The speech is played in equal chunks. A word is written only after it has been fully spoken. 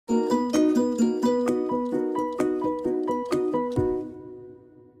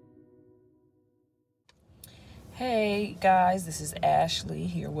guys? This is Ashley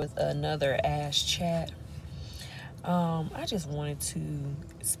here with another Ash Chat. I just wanted to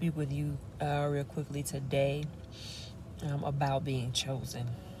speak with you real quickly today about being chosen.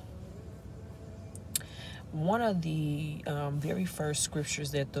 One of the very first scriptures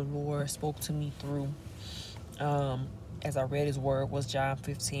that the Lord spoke to me through as I read His Word was John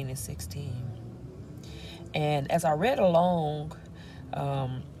 15:16. And as I read along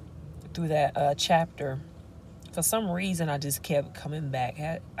through that chapter, for some reason, I just kept coming back.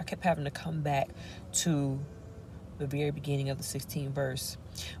 I kept having to come back to the very beginning of the 16th verse,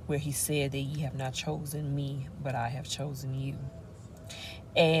 where He said that ye have not chosen me, but I have chosen you.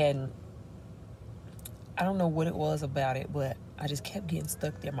 And I don't know what it was about it, but I just kept getting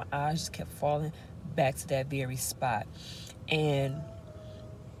stuck there. My eyes just kept falling back to that very spot. And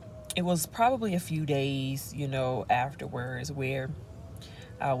it was probably a few days, afterwards, where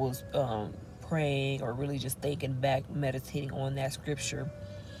I was praying or really just thinking back, meditating on that scripture,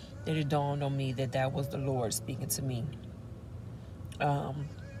 that it dawned on me that that was the Lord speaking to me.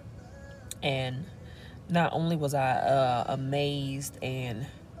 And not only was I amazed and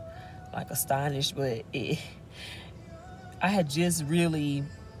astonished, but I had just really,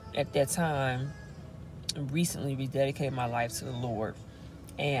 at that time, recently rededicated my life to the Lord.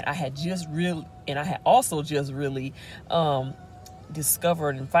 And I had also just really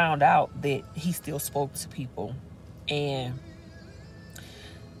discovered and found out that He still spoke to people. And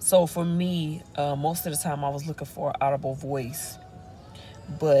so for me, most of the time I was looking for an audible voice,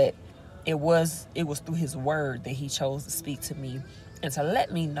 but it was through His Word that He chose to speak to me and to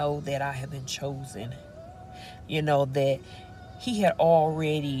let me know that I have been chosen. That He had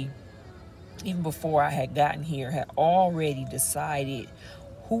already, even before I had gotten here, had already decided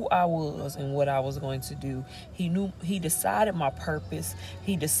who I was and what I was going to do. He decided my purpose.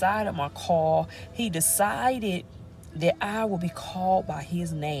 He decided my call. He decided that I will be called by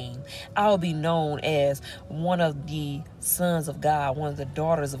His name. I will be known as one of the sons of God, one of the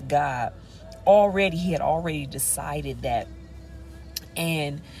daughters of God. He had already decided that.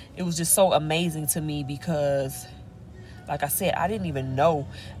 And it was just so amazing to me because, like I said, I didn't even know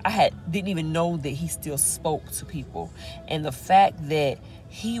that He still spoke to people. And the fact that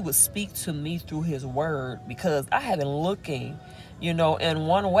He would speak to me through His Word, because I have been looking, in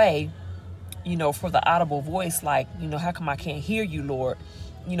one way, for the audible voice, how come I can't hear you, Lord?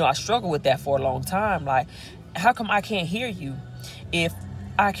 I struggled with that for a long time. How come I can't hear you? If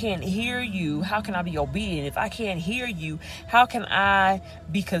I can't hear you, how can I be obedient? If I can't hear you, how can I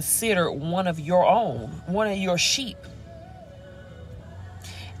be considered one of your own, one of your sheep?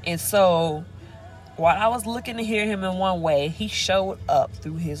 And so while I was looking to hear Him in one way, He showed up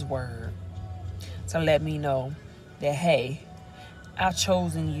through His Word to let me know that, hey, I've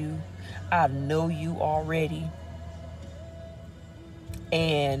chosen you. I know you already.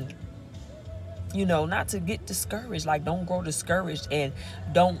 And, not to get discouraged. Don't grow discouraged and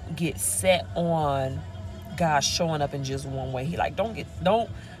don't get set on God showing up in just one way.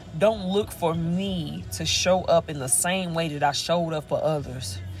 Don't look for me to show up in the same way that I showed up for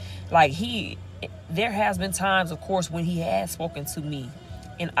others. There has been times, of course, when He has spoken to me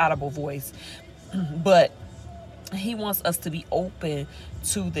in audible voice, but He wants us to be open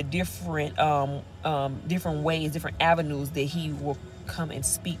to the different ways, different avenues that He will come and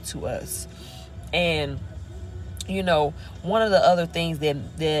speak to us. And one of the other things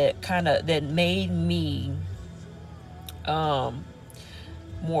that made me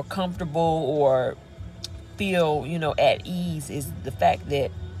more comfortable or feel at ease is the fact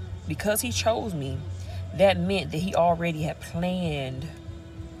that because He chose me, that meant that He already had planned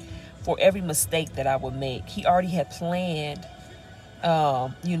for every mistake that I would make. He already had planned,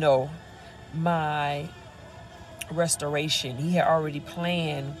 my restoration. He had already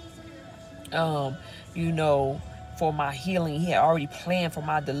planned, for my healing. He had already planned for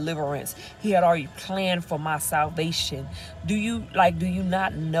my deliverance. He had already planned for my salvation. Do you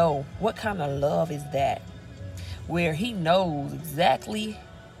not know what kind of love is that? Where He knows exactly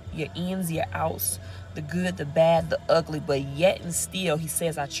your ins, your outs, the good, the bad, the ugly, but yet and still He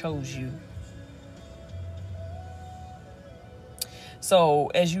says, I chose you. So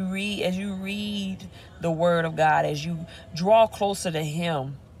as you read the Word of God, as you draw closer to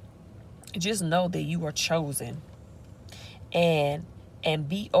Him, just know that you are chosen, and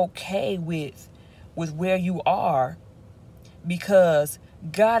be okay with where you are, because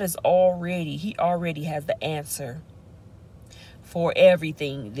God He already has the answer for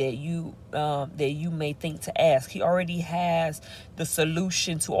everything that you may think to ask. He already has the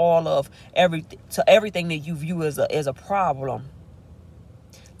solution to everything that you view as a problem.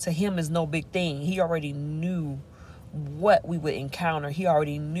 To Him is no big thing. He already knew what we would encounter. He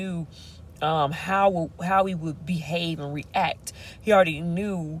already knew how we would behave and react. He already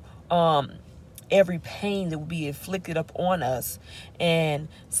knew every pain that would be inflicted upon us. And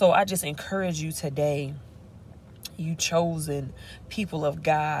so I just encourage you today, you chosen people of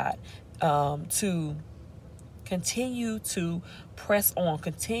God, to continue to press on,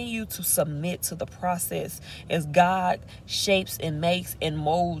 continue to submit to the process as God shapes and makes and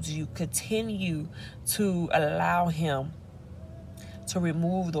molds you. Continue to allow Him to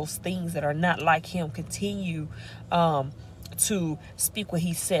remove those things that are not like Him. Continue to speak what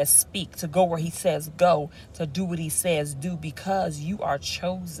He says speak, to go where He says go, to do what He says do, because you are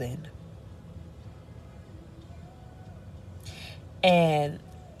chosen. And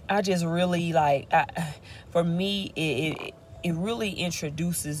I just really for me, it really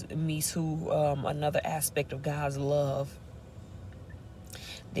introduces me to another aspect of God's love,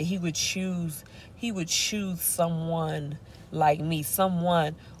 that He would choose someone like me,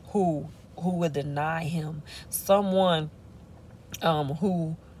 someone who would deny Him, someone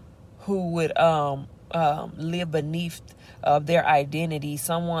who would live beneath their identity,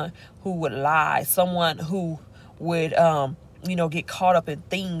 someone who would lie, someone who would get caught up in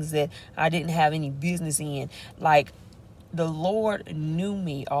things that I didn't have any business in. Like, the Lord knew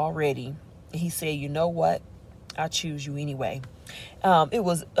me already. He said, you know what? I choose you anyway. It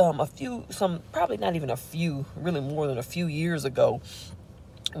was probably not even a few, really more than a few years ago,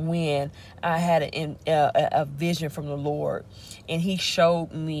 when I had a vision from the Lord, and He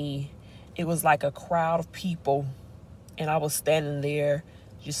showed me, it was like a crowd of people, and I was standing there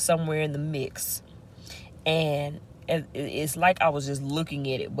just somewhere in the mix, and it's like I was just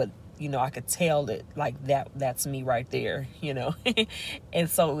looking at it, but I could tell that that's me right there, and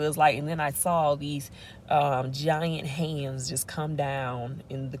so it was like, and then I saw these giant hands just come down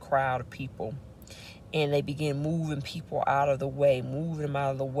in the crowd of people, and they began moving people out of the way, moving them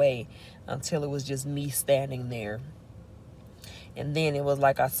out of the way, until it was just me standing there. And then it was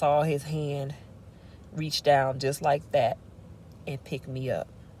like I saw His hand reach down just like that and pick me up.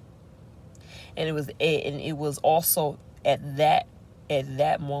 And it was also at that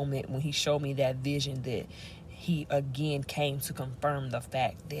moment when He showed me that vision that He again came to confirm the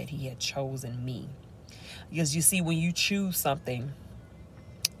fact that He had chosen me. Because you see, when you choose something,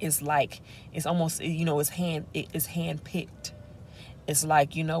 it's like, it's almost, it's hand picked. It's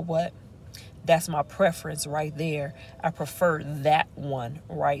like, you know what? That's my preference right there. I prefer that one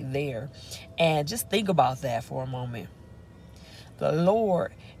right there. And just think about that for a moment. The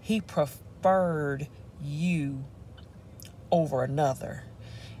Lord, He preferred you over another.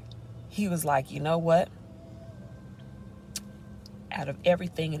 He was like, you know what? Out of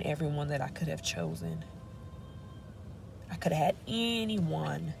everything and everyone that I could have chosen, I could have had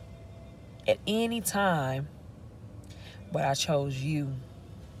anyone at any time, but I chose you.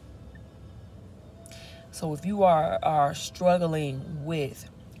 So if you are struggling with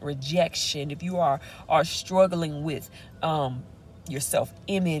rejection, if you are struggling with your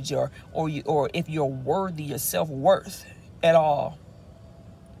self-image, or if you're worthy, your self-worth at all,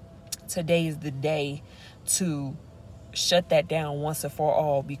 today is the day to shut that down once and for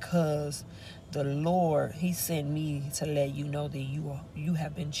all, because the Lord, He sent me to let you know that you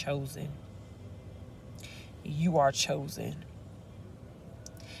have been chosen. You are chosen.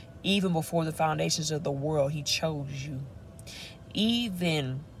 Even before the foundations of the world, He chose you.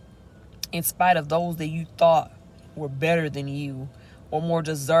 Even in spite of those that you thought were better than you or more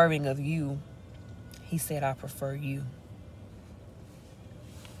deserving of you, He said, I prefer you.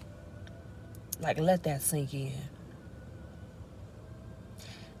 Like, let that sink in.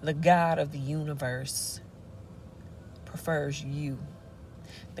 The God of the universe prefers you.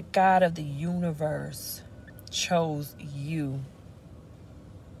 The God of the universe chose you.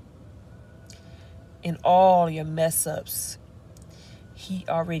 In all your mess ups, He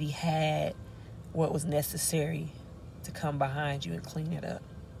already had what was necessary to come behind you and clean it up.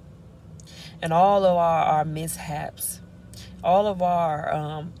 And all of our mishaps, all of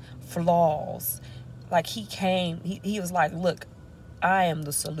our flaws, like He came, he was like, look, I am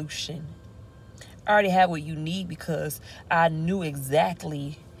the solution. I already have what you need, because I knew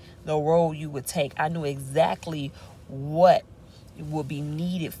exactly the road you would take. I knew exactly what would be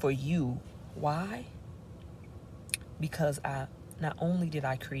needed for you. Why? Because not only did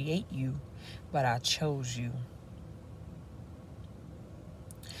I create you, but I chose you.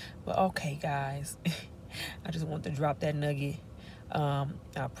 But okay, guys, I just want to drop that nugget. I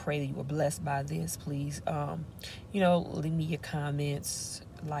pray that you were blessed by this. Please, leave me your comments,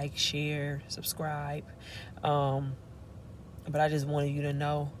 like, share, subscribe. But I just wanted you to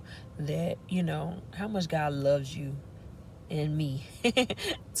know that, you know, how much God loves you and me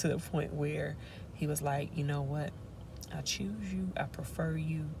to the point where he was like, you know what? I choose you. I prefer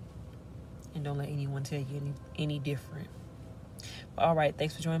you. And don't let anyone tell you any different. All right.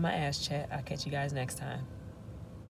 Thanks for joining my ass chat. I'll catch you guys next time.